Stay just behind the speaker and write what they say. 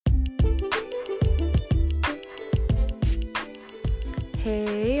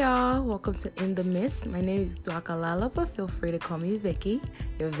Hey y'all, welcome to In the Mist. My name is Dwakalala, but feel free to call me Vicky,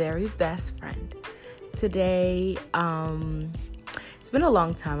 your very best friend. Today, it's been a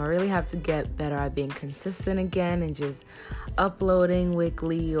long time. I really have to get better at being consistent again and just uploading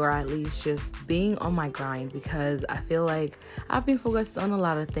weekly, or at least just being on my grind, because I feel like I've been focused on a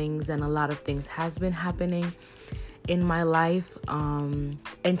lot of things and a lot of things has been happening in my life, and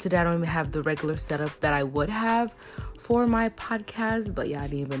today I don't even have the regular setup that I would have for my podcast, but yeah, I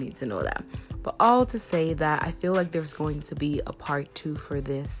didn't even need to know that. But all to say that I feel like there's going to be a part 2 for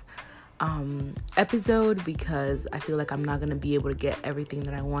this episode, because I feel like I'm not going to be able to get everything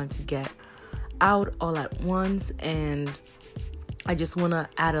that I want to get out all at once, and I just want to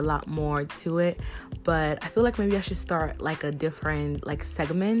add a lot more to it. But I feel like maybe I should start like a different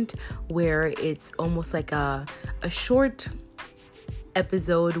segment where it's almost like a short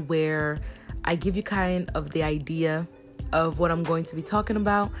episode where I give you kind of the idea of what I'm going to be talking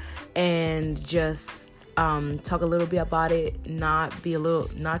about, and just talk a little bit about it, not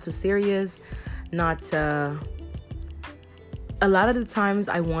too serious, a lot of the times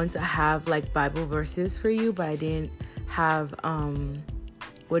I want to have Bible verses for you, but I didn't have I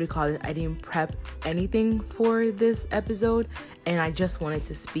didn't prep anything for this episode, and I just wanted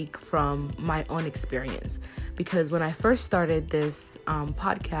to speak from my own experience, because when I first started this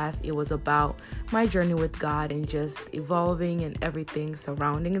podcast, it was about my journey with God and just evolving and everything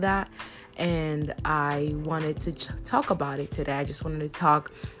surrounding that, and I wanted to talk about it today. I just wanted to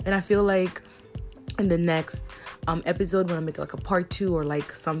talk, and I feel like in the next episode, when I make a part 2 or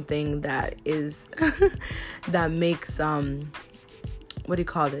something that is that makes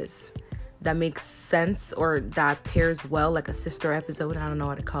that makes sense, or that pairs well, like a sister episode, I don't know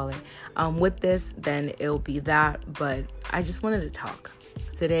what to call it, with this, then it'll be that. But I just wanted to talk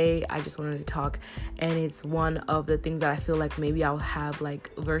today. I just wanted to talk, and it's one of the things that I feel like maybe I'll have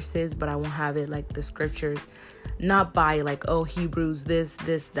verses, but I won't have it the scriptures, not by Hebrews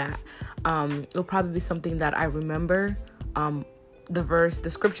that. It'll probably be something that I remember, the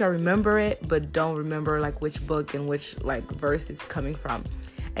scripture, I remember it, but don't remember which book and which verse it's coming from.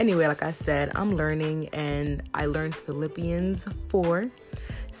 Anyway, like I said, I'm learning, and I learned Philippians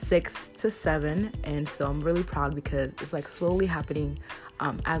 4:6-7, and so I'm really proud, because it's slowly happening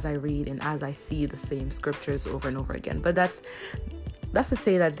as I read and as I see the same scriptures over and over again. But that's to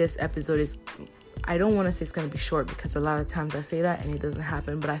say that this episode is, I don't want to say it's going to be short, because a lot of times I say that and it doesn't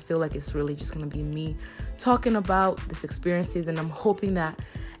happen, but I feel like it's really just going to be me talking about these experiences, and I'm hoping that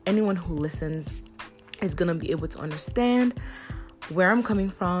anyone who listens is going to be able to understand where I'm coming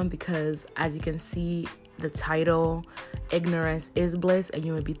from, because as you can see, the title, Ignorance is Bliss, and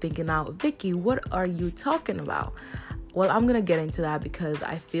you may be thinking out, Vicky, what are you talking about? Well, I'm going to get into that, because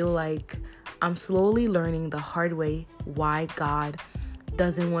I feel like I'm slowly learning the hard way why God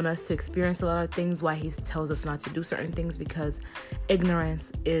doesn't want us to experience a lot of things, why he tells us not to do certain things, because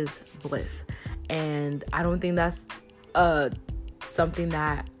ignorance is bliss. And I don't think that's something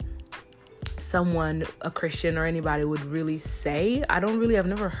that someone, a Christian or anybody, would really say. I've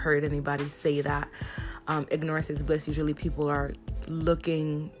never heard anybody say that ignorance is bliss. Usually people are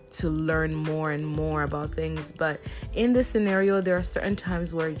looking to learn more and more about things, but in this scenario, there are certain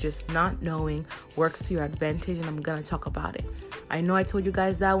times where just not knowing works to your advantage, and I'm gonna talk about it. I know I told you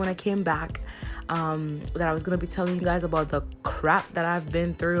guys that when I came back, that I was gonna be telling you guys about the crap that I've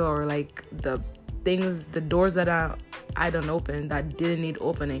been through, or the doors that I done opened that didn't need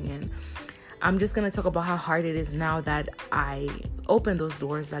opening, and I'm just gonna talk about how hard it is now that I opened those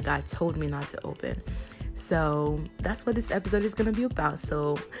doors that God told me not to open. So that's what this episode is going to be about.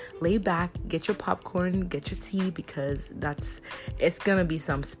 So lay back, get your popcorn, get your tea, because it's going to be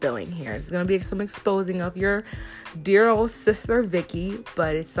some spilling here. It's going to be some exposing of your dear old sister, Vicky,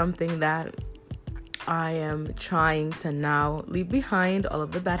 but it's something that I am trying to now leave behind, all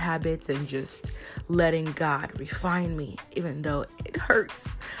of the bad habits, and just letting God refine me, even though it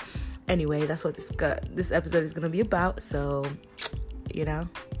hurts. Anyway, that's what this episode is going to be about. So,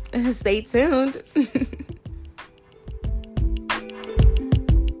 stay tuned.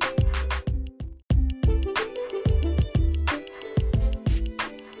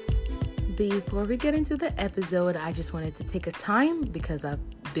 Before we get into the episode, I just wanted to take a time, because I've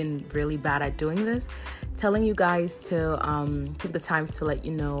been really bad at doing this, telling you guys to take the time to let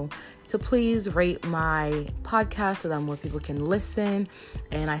you know to please rate my podcast so that more people can listen.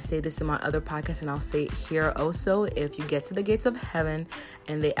 And I say this in my other podcast, and I'll say it here also. If you get to the gates of heaven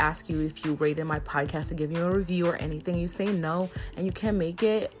and they ask you if you rated my podcast to give you a review or anything, you say no and you can't make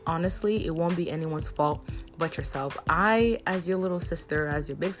it, honestly, it won't be anyone's fault but yourself. I, as your little sister, as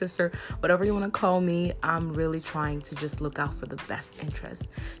your big sister, whatever you want to call me, I'm really trying to just look out for the best interest.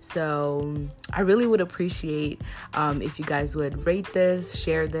 So I really would appreciate if you guys would rate this,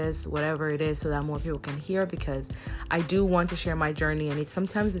 share this, whatever it is, so that more people can hear, because I do want to share my journey, and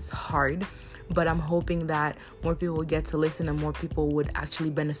sometimes it's hard, but I'm hoping that more people will get to listen and more people would actually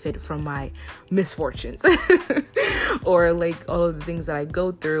benefit from my misfortunes or like all of the things that I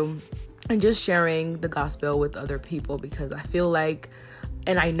go through, and just sharing the gospel with other people, because I feel like,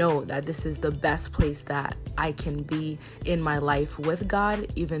 and I know that this is the best place that I can be in my life with God,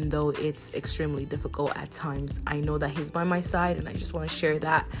 even though it's extremely difficult at times. I know that He's by my side, and I just want to share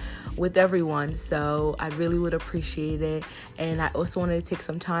that with everyone. So I really would appreciate it. And I also wanted to take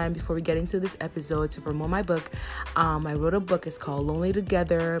some time before we get into this episode to promote my book. I wrote a book. It's called Lonely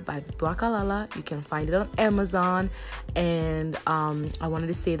Together by Victoria Kalala. You can find it on Amazon. And I wanted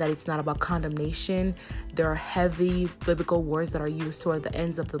to say that it's not about condemnation. There are heavy biblical words that are used toward the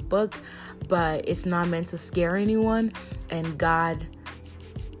ends of the book, but it's not meant to scare anyone. And God,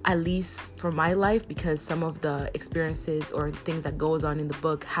 at least for my life, because some of the experiences or things that goes on in the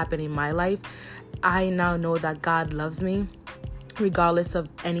book happen in my life, I now know that God loves me regardless of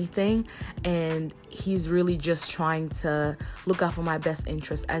anything, and He's really just trying to look out for my best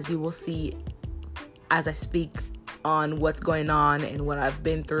interest, as you will see as I speak on what's going on and what I've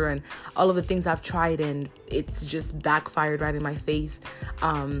been through and all of the things I've tried, and it's just backfired right in my face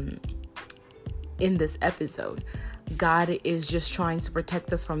in this episode. God is just trying to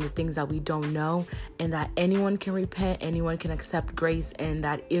protect us from the things that we don't know, and that anyone can repent, anyone can accept grace, and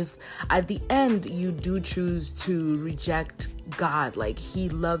that if at the end you do choose to reject God, like He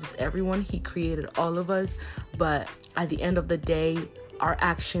loves everyone, He created all of us, but at the end of the day, our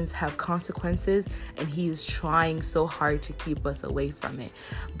actions have consequences, and He is trying so hard to keep us away from it.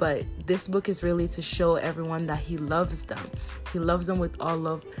 But this book is really to show everyone that He loves them. He loves them with all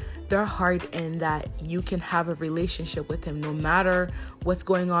of their heart, and that you can have a relationship with Him no matter what's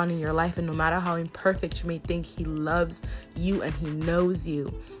going on in your life, and no matter how imperfect you may think. He loves you and He knows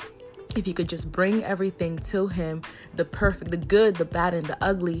you. If you could just bring everything to Him, the perfect, the good, the bad, and the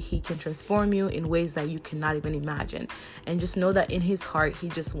ugly, He can transform you in ways that you cannot even imagine. And just know that in His heart, He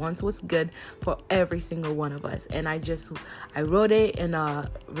just wants what's good for every single one of us. And I wrote it in a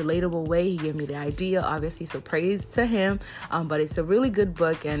relatable way. He gave me the idea, obviously, so praise to Him. But it's a really good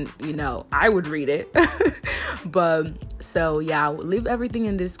book, and I would read it. But so yeah, I'll leave everything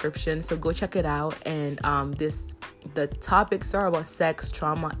in the description, so go check it out. And the topics are about sex,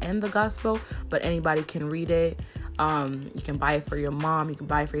 trauma, and the gospel, but anybody can read it. You can buy it for your mom, you can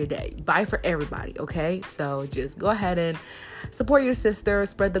buy it for your dad, buy it for everybody, okay? So just go ahead and support your sister,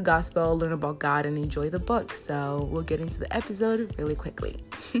 spread the gospel, learn about God, and enjoy the book. So we'll get into the episode really quickly.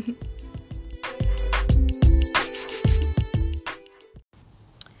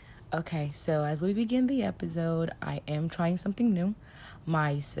 Okay, so as we begin the episode, I am trying something new.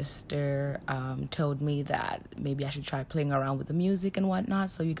 My sister told me that maybe I should try playing around with the music and whatnot.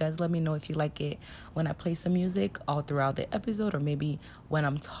 So you guys let me know if you like it when I play some music all throughout the episode, or maybe when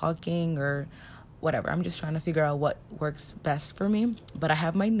I'm talking or whatever. I'm just trying to figure out what works best for me. But I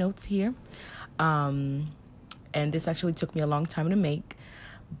have my notes here. And this actually took me a long time to make.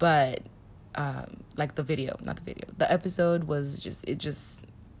 But like the episode was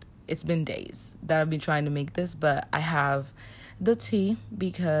it's been days that I've been trying to make this, but I have the tea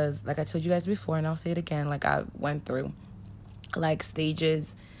because, like I told you guys before, and I'll say it again, like I went through like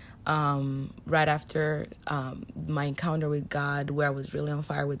stages right after my encounter with God, where I was really on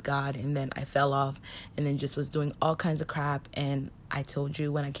fire with God, and then I fell off and then just was doing all kinds of crap. And I told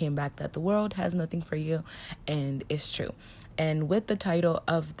you when I came back that the world has nothing for you, and it's true. And with the title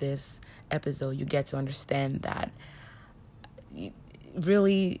of this episode, you get to understand that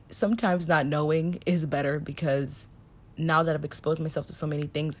really sometimes not knowing is better, because now that I've exposed myself to so many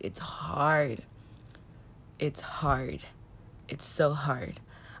things, it's hard. It's so hard.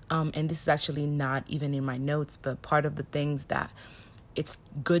 And this is actually not even in my notes, but part of the things that it's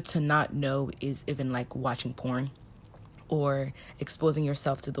good to not know is even like watching porn or exposing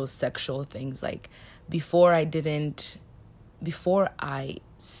yourself to those sexual things. Like before I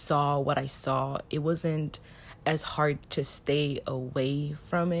saw what I saw, it wasn't as hard to stay away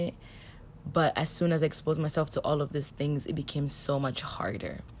from it, But as soon as I exposed myself to all of these things, it became so much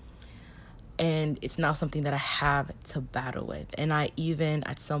harder. And it's now something that I have to battle with. And I even,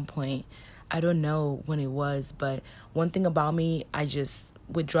 at some point, I don't know when it was, but one thing about me,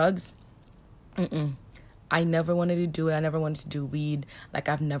 with drugs, I never wanted to do it. I never wanted to do weed. Like,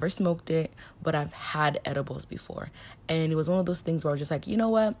 I've never smoked it, but I've had edibles before. And it was one of those things where I was just like, you know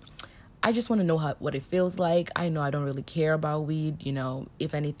what? I just want to know what it feels like. I know I don't really care about weed.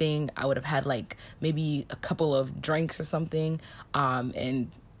 If anything, I would have had like maybe a couple of drinks or something.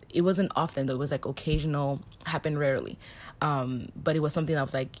 And it wasn't often, though. It was like occasional, happened rarely. But it was something I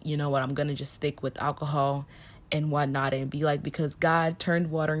was like, you know what? I'm going to just stick with alcohol and whatnot and be like, because God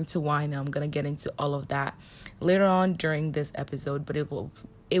turned water into wine. And I'm going to get into all of that later on during this episode. But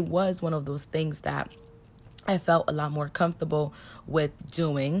it was one of those things that I felt a lot more comfortable with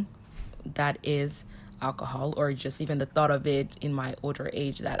doing. That is alcohol, or just even the thought of it in my older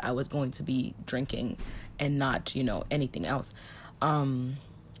age that I was going to be drinking and not, anything else.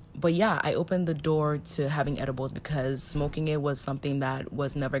 But yeah, I opened the door to having edibles because smoking it was something that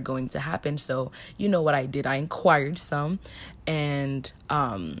was never going to happen. So you know what I did? I inquired some and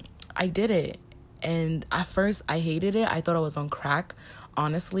I did it. And at first I hated it. I thought I was on crack.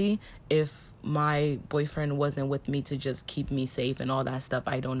 Honestly, if my boyfriend wasn't with me to just keep me safe and all that stuff,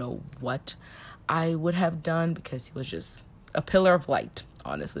 I don't know what I would have done, because he was just a pillar of light,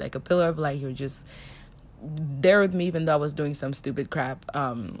 honestly, like a pillar of light. He was just there with me even though I was doing some stupid crap.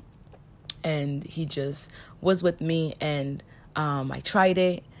 And he just was with me, and I tried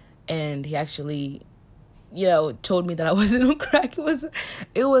it, and he actually, told me that I wasn't on crack.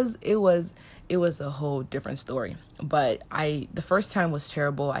 It was a whole different story. But the first time was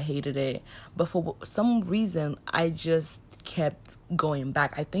terrible. I hated it. But for some reason, I just kept going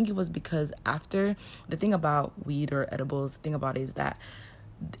back. I think it was because after, the thing about weed or edibles, the thing about it is that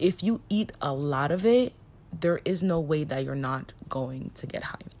if you eat a lot of it, there is no way that you're not going to get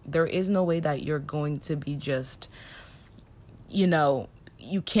high. There is no way that you're going to be just,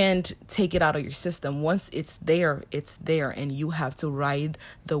 you can't take it out of your system. Once it's there, and you have to ride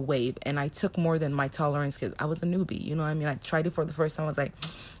the wave. And I took more than my tolerance because I was a newbie. You know what I mean? I tried it for the first time. I was like,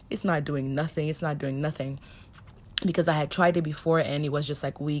 it's not doing nothing. Because I had tried it before and it was just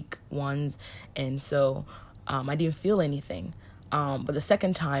like week ones. And so I didn't feel anything. But the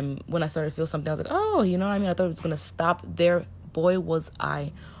second time when I started to feel something, I was like, oh, you know what I mean? I thought it was going to stop there. Boy, was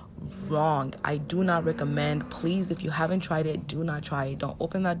I wrong. I do not recommend. Please, if you haven't tried it, do not try it. Don't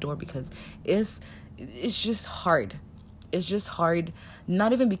open that door, because it's just hard. It's just hard.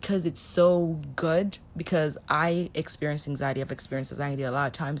 Not even because it's so good, because I experience anxiety. I've experienced anxiety a lot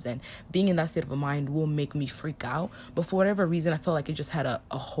of times, and being in that state of mind will make me freak out. But for whatever reason, I felt like it just had a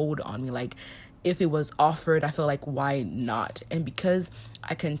hold on me. Like, if it was offered, I felt like, why not? And because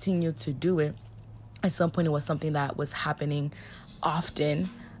I continued to do it, at some point it was something that was happening often.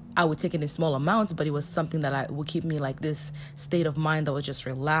 I would take it in small amounts, but it was something that would keep me like this state of mind that was just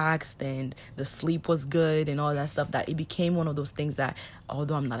relaxed, and the sleep was good and all that stuff, that it became one of those things that,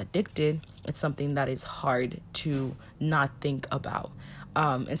 although I'm not addicted, it's something that is hard to not think about.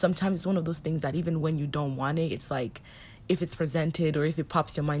 And sometimes it's one of those things that even when you don't want it, it's like, if it's presented or if it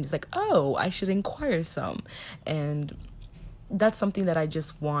pops your mind, it's like, oh, I should inquire some. And that's something that I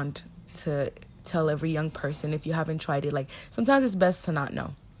just want to tell every young person. If you haven't tried it, like, sometimes it's best to not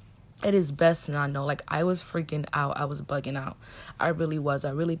know. It is best to not know. Like, I was freaking out. I was bugging out. I really was.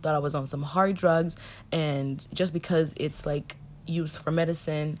 I really thought I was on some hard drugs. And just because it's like used for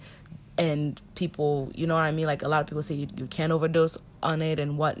medicine, and people, you know what I mean? Like, a lot of people say you can't overdose on it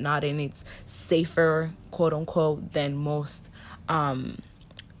and whatnot, and it's safer, quote unquote, than most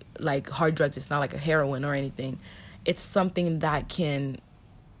like hard drugs. It's not like a heroin or anything. It's something that can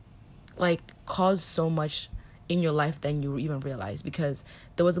like cause so much in your life than you even realize, because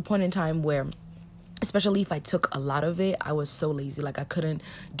there was a point in time where, especially if I took a lot of it, I was so lazy. Like, I couldn't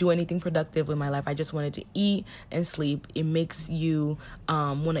do anything productive with my life. I just wanted to eat and sleep. It makes you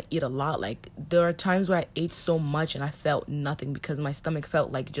want to eat a lot. Like, there are times where I ate so much and I felt nothing, because my stomach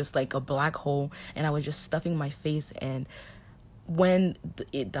felt like just like a black hole, and I was just stuffing my face. And when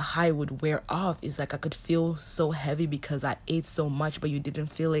the high would wear off, it's like I could feel so heavy because I ate so much, but you didn't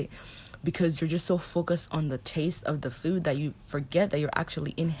feel it, because you're just so focused on the taste of the food that you forget that you're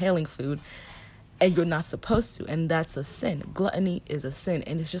actually inhaling food, and you're not supposed to. And that's a sin. Gluttony is a sin.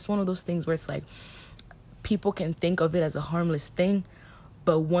 And it's just one of those things where it's like, people can think of it as a harmless thing,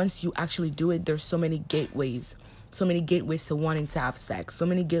 but once you actually do it, there's so many gateways to wanting to have sex, so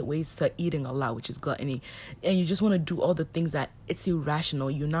many gateways to eating a lot, which is gluttony. And you just want to do all the things that it's irrational.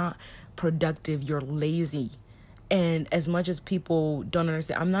 You're not productive. You're lazy. And as much as people don't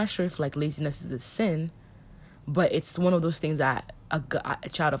understand, I'm not sure if like laziness is a sin, but it's one of those things that a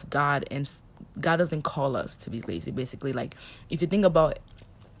child of God, and God doesn't call us to be lazy. Basically, like if you think about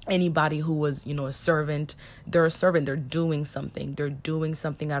anybody who was, a servant, they're a servant, they're doing something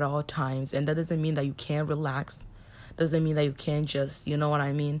at all times. And that doesn't mean that you can't relax, doesn't mean that you can't just, you know what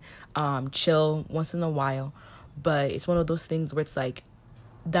I mean, chill once in a while. But it's one of those things where it's like,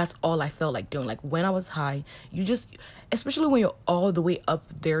 that's all I felt like doing. Like when I was high, you just, especially when you're all the way up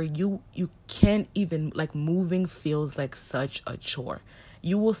there, you can't even, like, moving feels like such a chore.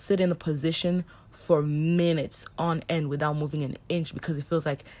 You will sit in a position for minutes on end without moving an inch, because it feels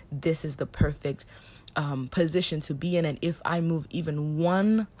like this is the perfect position to be in. And if I move even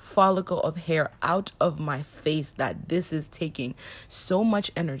one follicle of hair out of my face, that this is taking so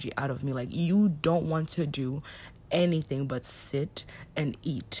much energy out of me. Like, you don't want to do anything but sit and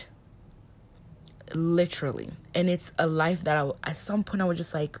eat, literally. And it's a life that at some point I was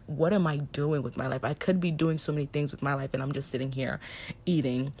just like, what am I doing with my life? I could be doing so many things with my life, and I'm just sitting here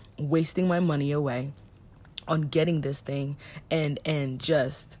eating, wasting my money away on getting this thing, and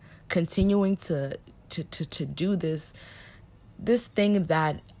just continuing to do this thing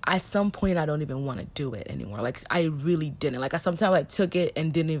that at some point I don't even want to do it anymore. Like, I really didn't. Like, I sometimes I took it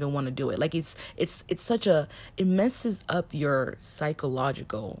and didn't even want to do it. Like, it's such it messes up your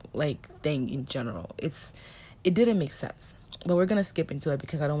psychological, like, thing in general. It didn't make sense. But we're gonna skip into it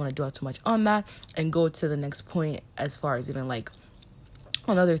because I don't want to dwell too much on that and go to the next point, as far as even like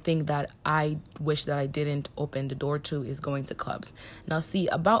another thing that I wish that I didn't open the door to is going to clubs. Now, see,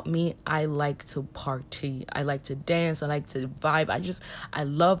 about me, I like to party. I like to dance. I like to vibe. I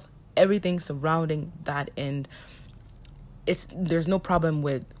love everything surrounding that. And there's no problem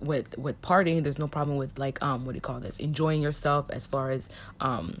with partying. There's no problem with, like, what do you call this? Enjoying yourself, as far as,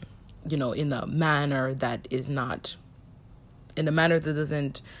 in a manner that is not, in a manner that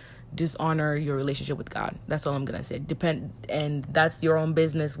doesn't dishonor your relationship with God. That's all I'm gonna say. And that's your own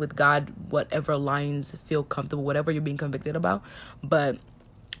business with God, whatever lines feel comfortable, whatever you're being convicted about. But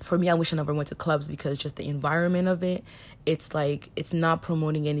for me, I wish I never went to clubs, because just the environment of it, it's like, it's not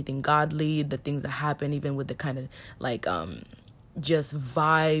promoting anything godly. The things that happen, even with the kind of like just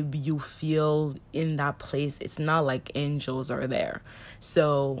vibe you feel in that place, it's not like angels are there.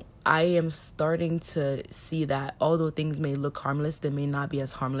 So I am starting to see that although things may look harmless, they may not be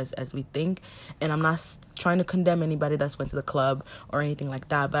as harmless as we think. And I'm not trying to condemn anybody that's went to the club or anything like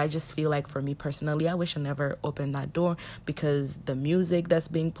that, but I just feel like, for me personally, I wish I never opened that door, because the music that's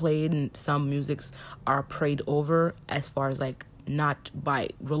being played, and some musics are prayed over, as far as like, not by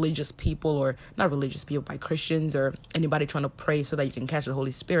religious people, or not religious people, by Christians or anybody trying to pray so that you can catch the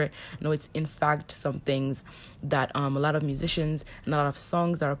Holy Spirit. No, it's in fact some things that a lot of musicians and a lot of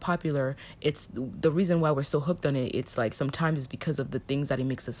songs that are popular, it's the reason why we're so hooked on it. It's like, sometimes it's because of the things that it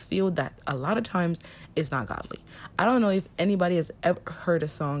makes us feel, that a lot of times is not godly. I don't know if anybody has ever heard a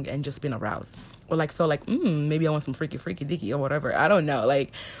song and just been aroused, or like felt like, maybe I want some freaky dicky or whatever. I don't know.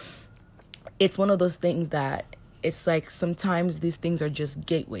 Like, it's one of those things that, it's like, sometimes these things are just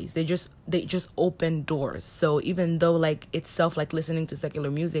gateways. They just open doors. So even though, like, itself, like listening to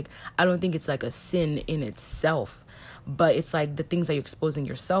secular music, I don't think it's like a sin in itself, but it's like the things that you're exposing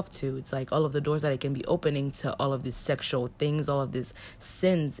yourself to. It's like all of the doors that it can be opening to all of these sexual things, all of these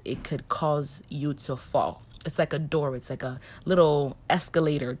sins, it could cause you to fall. It's like a door. It's like a little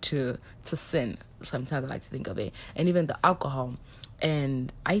escalator to sin. Sometimes I like to think of it. And even the alcohol.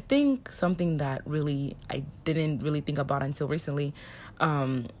 And I think something that really I didn't really think about until recently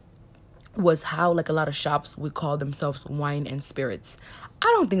was how, like, a lot of shops would call themselves wine and spirits. I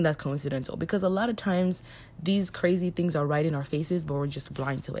don't think that's coincidental, because a lot of times these crazy things are right in our faces, but we're just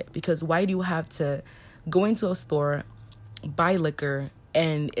blind to it. Because why do you have to go into a store, buy liquor,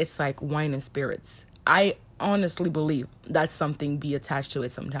 and it's like wine and spirits? I honestly believe that something be attached to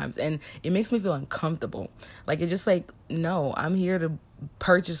it sometimes, and it makes me feel uncomfortable. Like, it's just like, no, I'm here to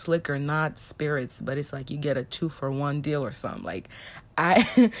purchase liquor, not spirits. But it's like you get a 2-for-1 deal or something. Like,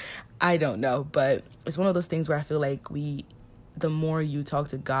 I don't know, but it's one of those things where I feel like the more you talk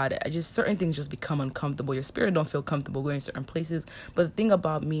to God, certain things just become uncomfortable. Your spirit don't feel comfortable going to certain places. But the thing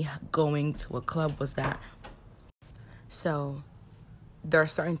about me going to a club was that, so there are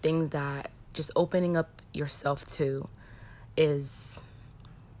certain things that just opening up yourself to is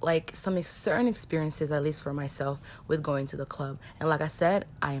like some certain experiences, at least for myself, with going to the club. And like I said,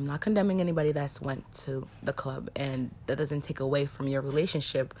 I am not condemning anybody that's went to the club, and that doesn't take away from your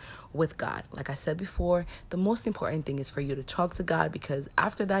relationship with God. Like I said before, the most important thing is for you to talk to God, because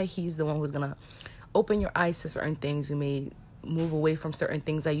after that, he's the one who's gonna open your eyes to certain things you may move away from certain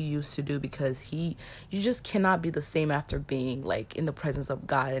things that you used to do, because you just cannot be the same after being like in the presence of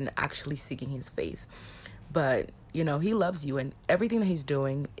God and actually seeking his face. But he loves you, and everything that he's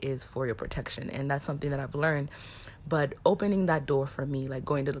doing is for your protection, and that's something that I've learned. But opening that door for me, like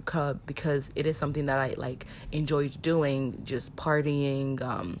going to the club, because it is something that I like enjoyed doing, just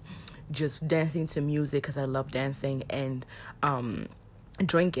partying, just dancing to music because I love dancing, and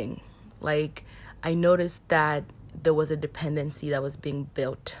drinking. Like, I noticed that there was a dependency that was being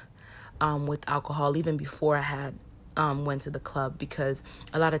built with alcohol even before I had went to the club, because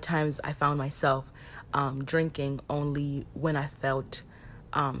a lot of times I found myself drinking only when I felt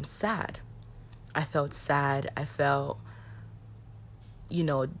sad. I felt sad. I felt,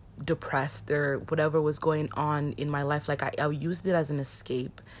 depressed, or whatever was going on in my life. Like, I used it as an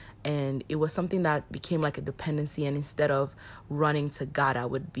escape, and it was something that became like a dependency. And instead of running to God, I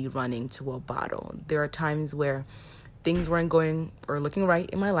would be running to a bottle. There are times where things weren't going or looking right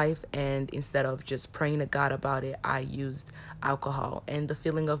in my life, and instead of just praying to God about it, I used alcohol. And the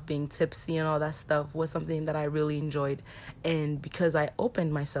feeling of being tipsy and all that stuff was something that I really enjoyed. And because I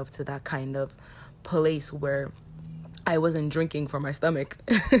opened myself to that kind of place where I wasn't drinking for my stomach,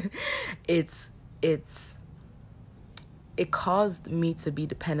 it caused me to be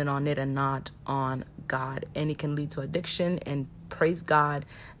dependent on it and not on God. And it can lead to addiction, and praise God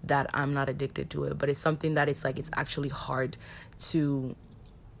that I'm not addicted to it. But it's something that it's actually hard to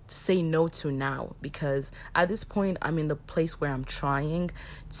say no to now, because at this point I'm in the place where I'm trying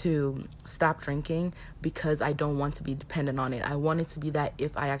to stop drinking because I don't want to be dependent on it. I want it to be that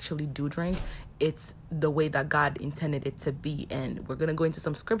if I actually do drink, it's the way that God intended it to be. And we're going to go into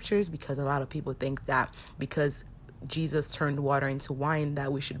some scriptures, because a lot of people think that because Jesus turned water into wine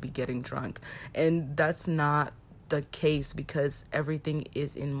that we should be getting drunk. And that's not the case, because everything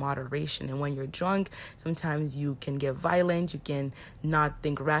is in moderation. And when you're drunk, sometimes you can get violent, you can not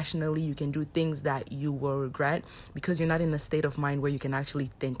think rationally, you can do things that you will regret, because you're not in a state of mind where you can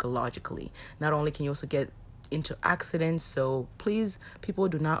actually think logically. Not only can you also get into accidents. So please, people,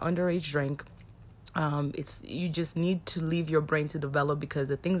 do not underage drink. You just need to leave your brain to develop, because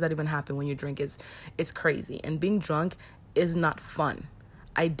the things that even happen when you drink it's crazy. And being drunk is not fun.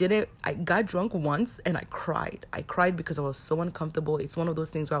 I got drunk once and I cried because I was so uncomfortable. It's one of those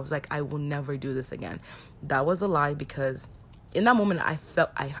things where I was like, I will never do this again. That was a lie, because in that moment I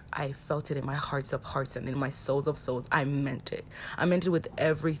felt it in my hearts of hearts and in my souls of souls. I meant it with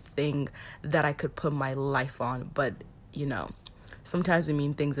everything that I could put my life on. But sometimes we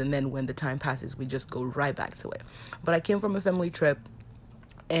mean things, and then when the time passes, we just go right back to it. But I came from a family trip,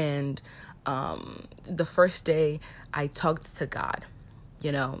 and the first day I talked to God.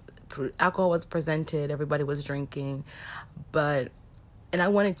 Alcohol was presented, everybody was drinking, and I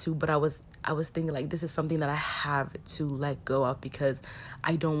wanted to, but I was thinking, like, this is something that I have to let go of, because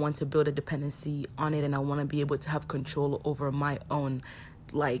I don't want to build a dependency on it, and I want to be able to have control over my own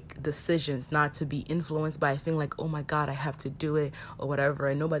decisions, not to be influenced by a thing like, oh my God, I have to do it or whatever.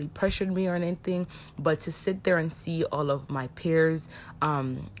 And nobody pressured me or anything, but to sit there and see all of my peers, all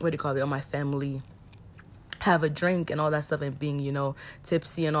my family have a drink and all that stuff, and being,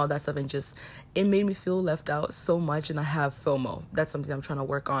 tipsy and all that stuff, and just, it made me feel left out so much. And I have FOMO. That's something I'm trying to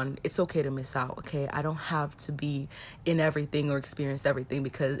work on. It's okay to miss out, okay? I don't have to be in everything or experience everything,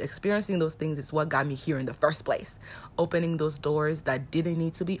 because experiencing those things is what got me here in the first place. Opening those doors that didn't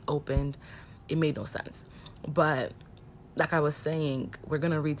need to be opened, it made no sense. But like I was saying, we're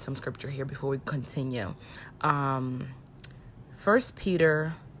going to read some scripture here before we continue. 1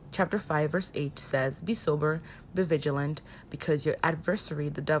 Peter Chapter 5, verse 8 says, "Be sober, be vigilant, because your adversary,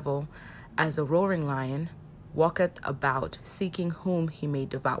 the devil, as a roaring lion, walketh about, seeking whom he may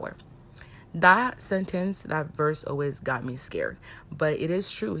devour." That verse always got me scared. But it is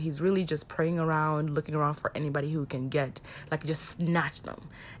true. He's really just praying around, looking around for anybody who can just snatch them.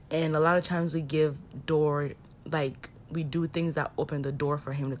 And a lot of times we we do things that open the door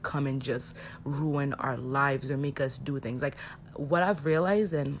for him to come and just ruin our lives or make us do things. Like, what I've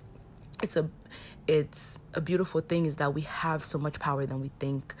realized, and it's a beautiful thing, is that we have so much power than we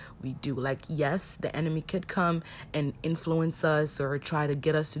think we do. Like, yes, the enemy could come and influence us or try to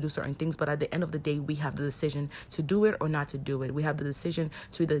get us to do certain things, but at the end of the day, we have the decision to do it or not to do it. We have the decision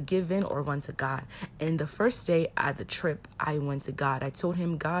to either give in or run to God. And the first day at the trip, I went to God. I told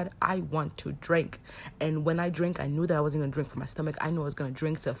him, God, I want to drink. And when I drink, I knew that I wasn't going to drink for my stomach. I knew I was going to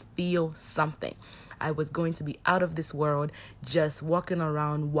drink to feel something. I was going to be out of this world, just walking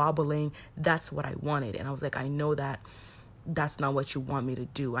around, wobbling. That's what I wanted. And I was like, I know that that's not what you want me to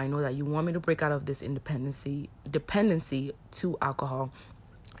do. I know that you want me to break out of this dependency to alcohol.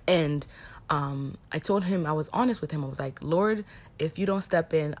 And I told him, I was honest with him. I was like, Lord, if you don't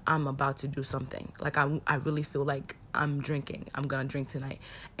step in, I'm about to do something. Like, I really feel like I'm drinking. I'm going to drink tonight.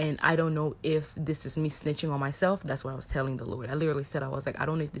 And I don't know if this is me snitching on myself. That's what I was telling the Lord. I literally said, I was like, I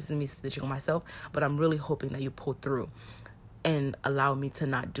don't know if this is me snitching on myself, but I'm really hoping that you pull through and allow me to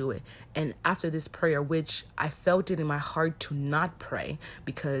not do it. And after this prayer, which I felt it in my heart to not pray,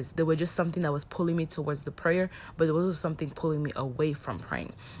 because there was just something that was pulling me towards the prayer, but there was also something pulling me away from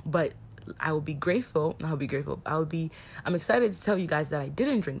praying. But I will be grateful. I'm excited to tell you guys that I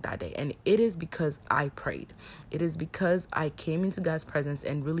didn't drink that day. And it is because I prayed. It is because I came into God's presence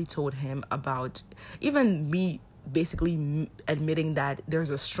and really told him about even me basically admitting that there's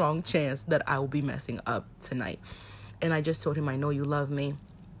a strong chance that I will be messing up tonight. And I just told him, I know you love me.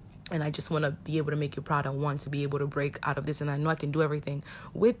 And I just want to be able to make you proud. I want to be able to break out of this. And I know I can do everything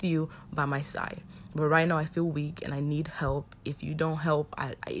with you by my side. But right now I feel weak and I need help. If you don't help,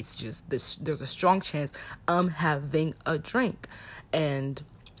 it's just this. There's a strong chance I'm having a drink. And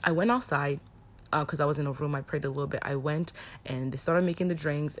I went outside because I was in a room. I prayed a little bit. I went and they started making the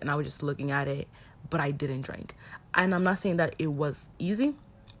drinks and I was just looking at it. But I didn't drink. And I'm not saying that it was easy.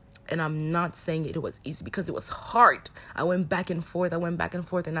 And I'm not saying it was easy because it was hard. I went back and forth.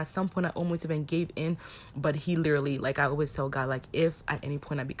 And at some point I almost even gave in. But he literally, like I always tell God, like if at any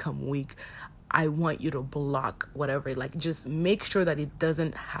point I become weak, I want you to block whatever. Like just make sure that it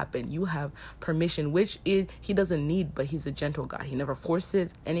doesn't happen. You have permission, which he doesn't need, but he's a gentle God. He never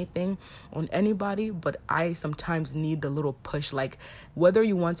forces anything on anybody. But I sometimes need the little push, like whether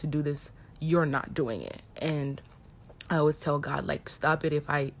you want to do this, you're not doing it. And I always tell God, like, stop it if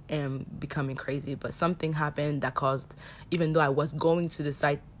I am becoming crazy. But something happened that caused, even though I was going to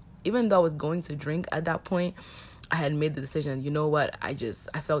drink at that point, I had made the decision, you know what, I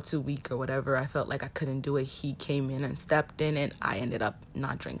felt too weak or whatever. I felt like I couldn't do it. He came in and stepped in and I ended up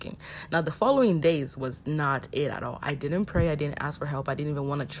not drinking. Now, the following days was not it at all. I didn't pray. I didn't ask for help. I didn't even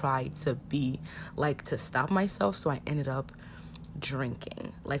want to try to stop myself. So I ended up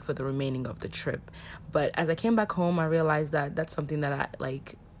drinking like for the remaining of the trip. But as I came back home, I realized that that's something that I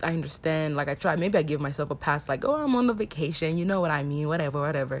understand. Like I tried, maybe I give myself a pass, like, oh, I'm on a vacation, you know what I mean,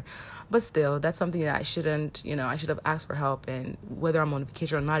 whatever. But still, that's something that I should have asked for help. And whether I'm on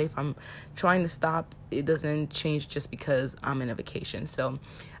vacation or not, if I'm trying to stop, it doesn't change just because I'm in a vacation. So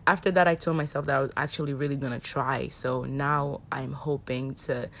after that, I told myself that I was actually really gonna try. So now I'm hoping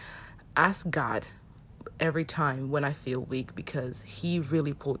to ask God every time when I feel weak, because he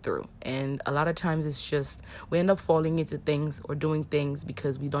really pulled through. And a lot of times it's just we end up falling into things or doing things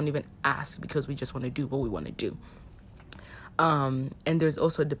because we don't even ask, because we just want to do what we want to do. And there's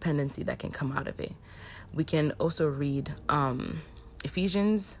also a dependency that can come out of it. We can also read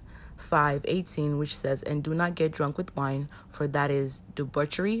Ephesians 5:18, which says, and do not get drunk with wine, for that is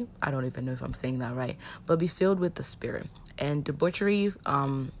debauchery. I don't even know if I'm saying that right, but be filled with the Spirit. And debauchery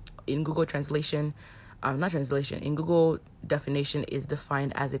in Google translation, in Google definition, is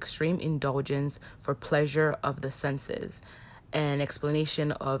defined as extreme indulgence for pleasure of the senses. An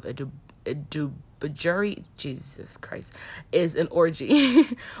explanation of a debauchery, Jesus Christ, is an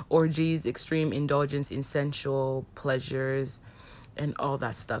orgy. Orgies, extreme indulgence in sensual pleasures and all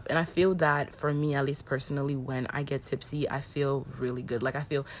that stuff. And I feel that for me, at least personally, when I get tipsy, I feel really good. Like I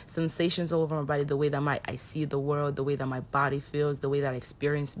feel sensations all over my body, the way that I see the world, the way that my body feels, the way that I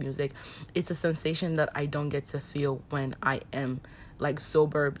experience music. It's a sensation that I don't get to feel when I am like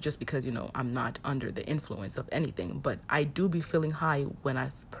sober, just because, I'm not under the influence of anything. But I do be feeling high when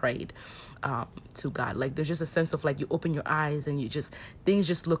I've prayed to God. Like there's just a sense of like you open your eyes and things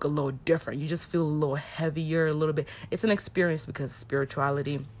just look a little different. You just feel a little heavier, a little bit. It's an experience, because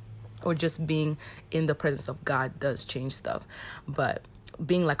spirituality or just being in the presence of God does change stuff. But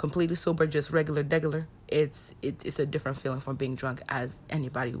being like completely sober, just regular, it's a different feeling from being drunk, as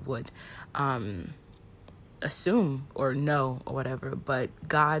anybody would assume or know or whatever. But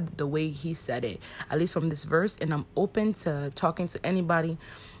God, the way he said it, at least from this verse, and I'm open to talking to anybody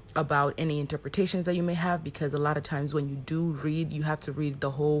about any interpretations that you may have, because a lot of times when you do read, you have to read the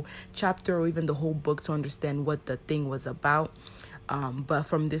whole chapter or even the whole book to understand what the thing was about. But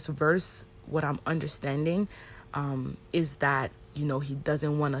from this verse, what I'm understanding is that, he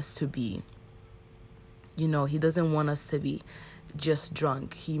doesn't want us to be, just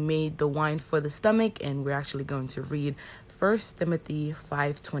drunk. He made the wine for the stomach, and we're actually going to read 1 Timothy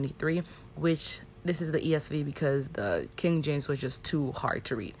 5:23, which this is the ESV because the King James was just too hard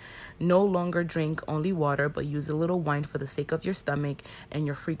to read. No longer drink only water, but use a little wine for the sake of your stomach and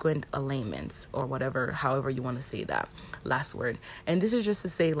your frequent ailments, or whatever, however you want to say that last word. And this is just to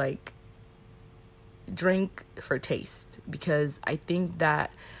say, like, drink for taste, because I think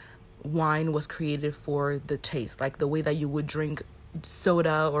that wine was created for the taste, like the way that you would drink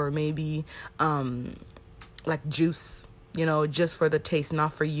soda or maybe like juice, just for the taste,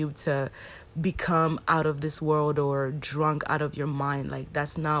 not for you to become out of this world or drunk out of your mind. Like,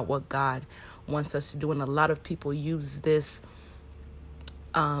 that's not what God wants us to do. And a lot of people use this,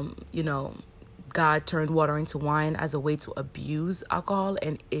 God turned water into wine as a way to abuse alcohol.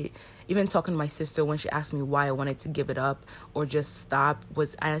 And even talking to my sister when she asked me why I wanted to give it up or just stop,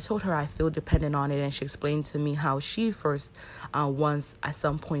 I told her I feel dependent on it. And she explained to me how she first once at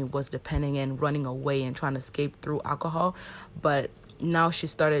some point was depending and running away and trying to escape through alcohol. But now she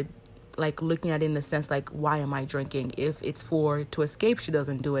started like looking at it in the sense like, why am I drinking? If it's to escape, she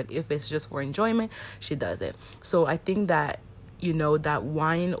doesn't do it. If it's just for enjoyment, she does it. So I think that, that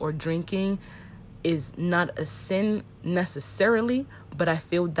wine or drinking is not a sin necessarily, but I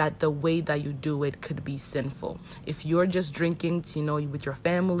feel that the way that you do it could be sinful. If you're just drinking, with your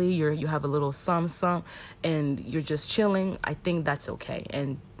family, you have a little some, and you're just chilling, I think that's okay.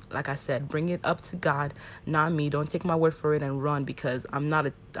 And like I said, bring it up to God, not me. Don't take my word for it and run, because I'm not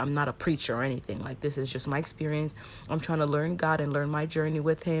a preacher or anything. Like, this is just my experience. I'm trying to learn God and learn my journey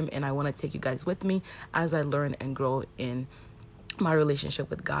with him, and I want to take you guys with me as I learn and grow in my relationship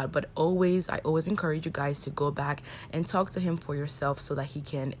with God. But I always encourage you guys to go back and talk to him for yourself so that he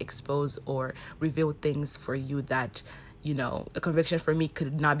can expose or reveal things for you that, a conviction for me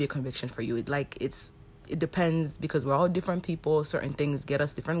could not be a conviction for you. It depends, because we're all different people. Certain things get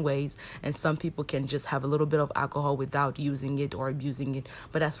us different ways, and some people can just have a little bit of alcohol without using it or abusing it.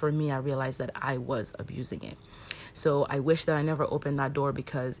 But as for me, I realized that I was abusing it. So I wish that I never opened that door,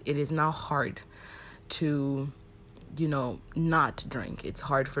 because it is now hard to not drink. It's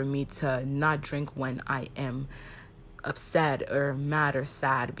hard for me to not drink when I am upset or mad or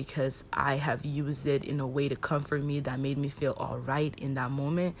sad, because I have used it in a way to comfort me that made me feel all right in that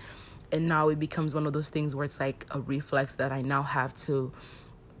moment. And now it becomes one of those things where it's like a reflex that I now have to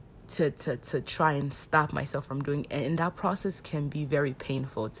try and stop myself from doing. And that process can be very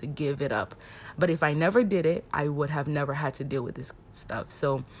painful to give it up. But if I never did it, I would have never had to deal with this stuff.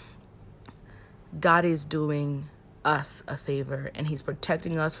 So God is doing us a favor, and he's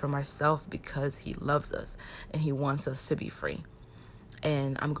protecting us from ourselves because he loves us and he wants us to be free.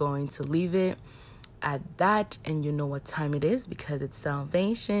 And I'm going to leave it at that. And you know what time it is, because it's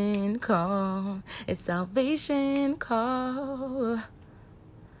salvation call. It's salvation call.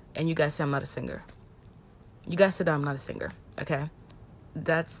 And you guys say I'm not a singer. You guys said that I'm not a singer. Okay,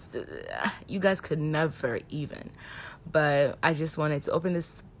 that's you guys could never even. But I just wanted to open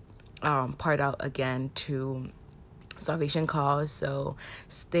this part out again to salvation call. So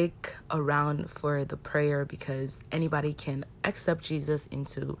stick around for the prayer, because anybody can accept Jesus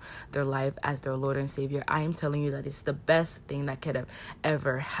into their life as their Lord and Savior. I am telling you that it's the best thing that could have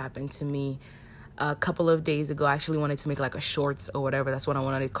ever happened to me. A couple of days ago, I actually wanted to make like a shorts or whatever. That's what I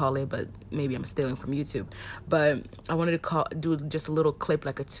wanted to call it, but maybe I'm stealing from YouTube. But I wanted to do just a little clip,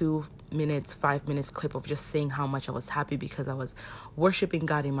 like a 5 minutes clip of just saying how much I was happy, because I was worshiping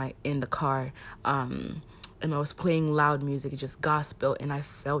God in the car. And I was playing loud music, just gospel, and I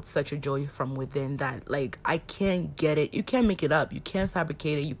felt such a joy from within that, like, I can't get it. You can't make it up. You can't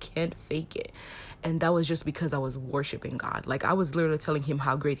fabricate it. You can't fake it. And that was just because I was worshiping God. Like, I was literally telling him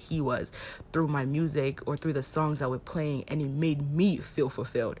how great he was through my music or through the songs that we're playing, and it made me feel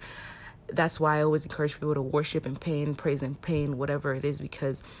fulfilled. That's why I always encourage people to worship in pain, praise in pain, whatever it is,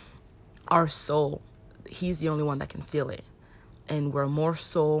 because our soul, he's the only one that can feel it. And we're more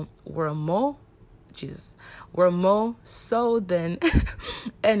soul than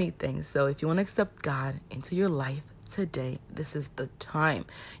anything. So if you want to accept God into your life today, this is the time.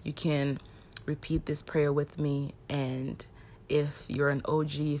 You can repeat this prayer with me. And if you're an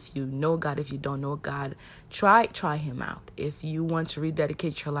OG, if you know God, if you don't know God, try him out. If you want to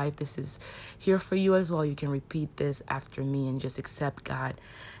rededicate your life, this is here for you as well. You can repeat this after me and just accept God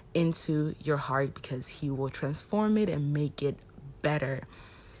into your heart, because he will transform it and make it better.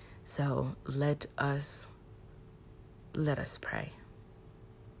 So let us pray.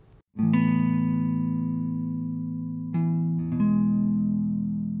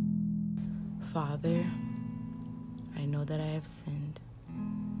 Father, I know that I have sinned.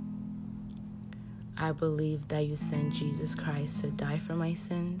 I believe that you sent Jesus Christ to die for my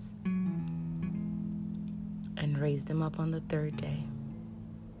sins and raised him up on the third day.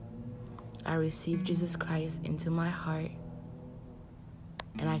 I receive Jesus Christ into my heart,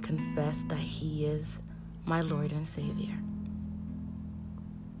 and I confess that he is my Lord and Savior.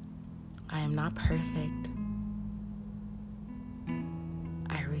 I am not perfect.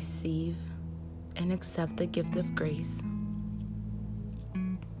 I receive and accept the gift of grace.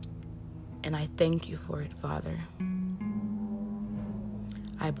 And I thank you for it, Father.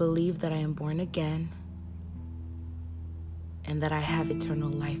 I believe that I am born again and that I have eternal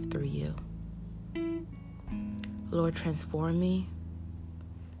life through you. Lord, transform me,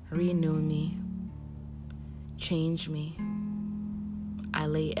 renew me, change me. I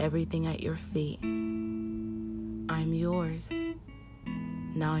lay everything at your feet. I'm yours,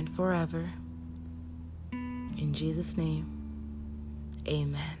 now and forever. In Jesus' name,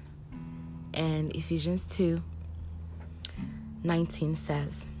 amen. And Ephesians 2:19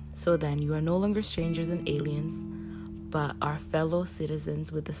 says, "So then you are no longer strangers and aliens, but are fellow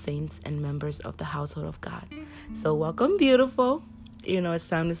citizens with the saints and members of the household of God." So welcome, beautiful. It's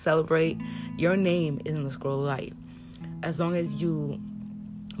time to celebrate. Your name is in the scroll of life. As long as you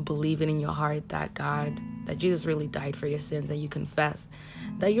believe it in your heart that Jesus really died for your sins, and you confess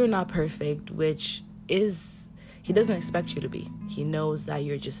that you're not perfect, which is, he doesn't expect you to be. He knows that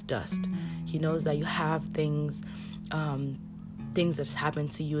you're just dust. He knows that you have things that's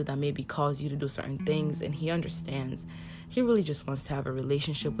happened to you that maybe cause you to do certain things, and he understands. He really just wants to have a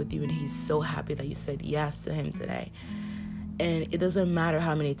relationship with you, and he's so happy that you said yes to him today. And it doesn't matter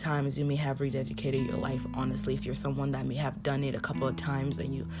how many times you may have rededicated your life, honestly. If you're someone that may have done it a couple of times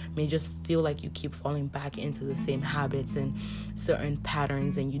and you may just feel like you keep falling back into the same habits and certain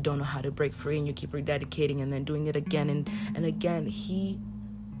patterns, and you don't know how to break free, and you keep rededicating and then doing it again and again, he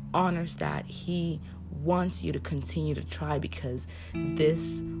honors that. He wants you to continue to try, because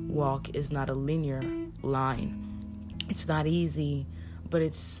this walk is not a linear line. It's not easy, but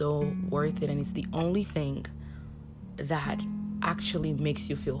it's so worth it, and it's the only thing that actually makes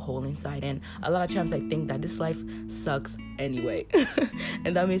you feel whole inside. And a lot of times I think that this life sucks anyway.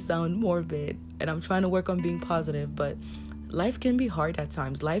 And that may sound morbid, and I'm trying to work on being positive, but life can be hard at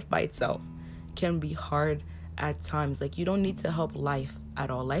times. Life by itself can be hard at times. Like, you don't need to help life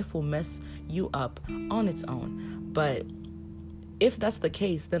at all. Life will mess you up on its own. But if that's the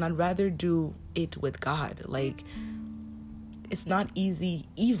case, then I'd rather do it with God. Like, it's not easy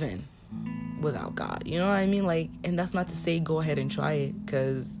even without God. You know what I mean? Like, and that's not to say go ahead and try it,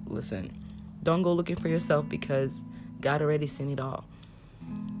 because listen, don't go looking for yourself, because God already seen it all.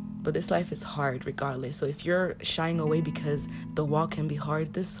 But this life is hard regardless. So if you're shying away because the walk can be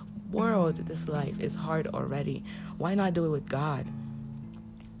hard, this life is hard already. Why not do it with God?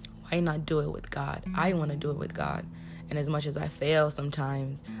 Why not do it with God? I want to do it with God. And as much as I fail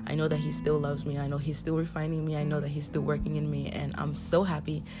sometimes, I know that he still loves me. I know he's still refining me. I know that he's still working in me. And I'm so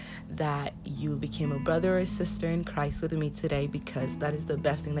happy that you became a brother or sister in Christ with me today, because that is the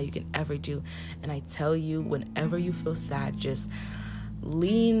best thing that you can ever do. And I tell you, whenever you feel sad, just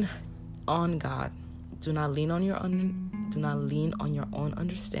lean on God. Do not lean on your own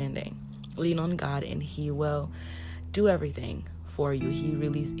understanding. Lean on God, and he will do everything for you. He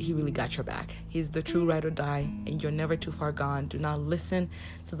really got your back. He's the true ride or die, and you're never too far gone. Do not listen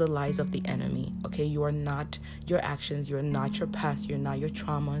to the lies of the enemy. Okay, you are not your actions, you're not your past, you're not your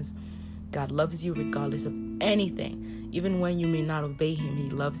traumas. God loves you regardless of anything. Even when you may not obey him, he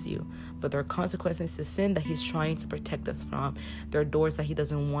loves you. But there are consequences to sin that he's trying to protect us from. There are doors that he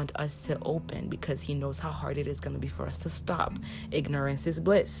doesn't want us to open, because he knows how hard it is going to be for us to stop. Ignorance is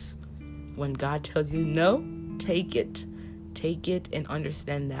bliss. When God tells you no, take it. Take it, and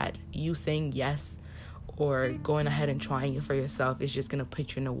understand that you saying yes or going ahead and trying it for yourself is just going to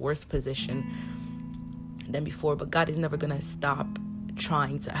put you in a worse position than before. But God is never going to stop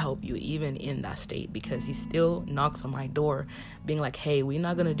trying to help you even in that state, because he still knocks on my door being like, hey, we're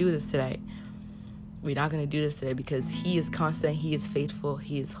not going to do this today. We're not going to do this today, because he is constant, he is faithful,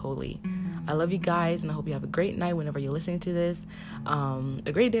 he is holy. I love you guys, and I hope you have a great night whenever you're listening to this.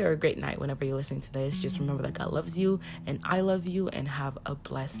 A great day or a great night whenever you're listening to this. Just remember that God loves you, and I love you, and have a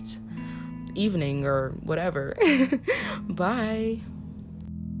blessed evening or whatever. Bye.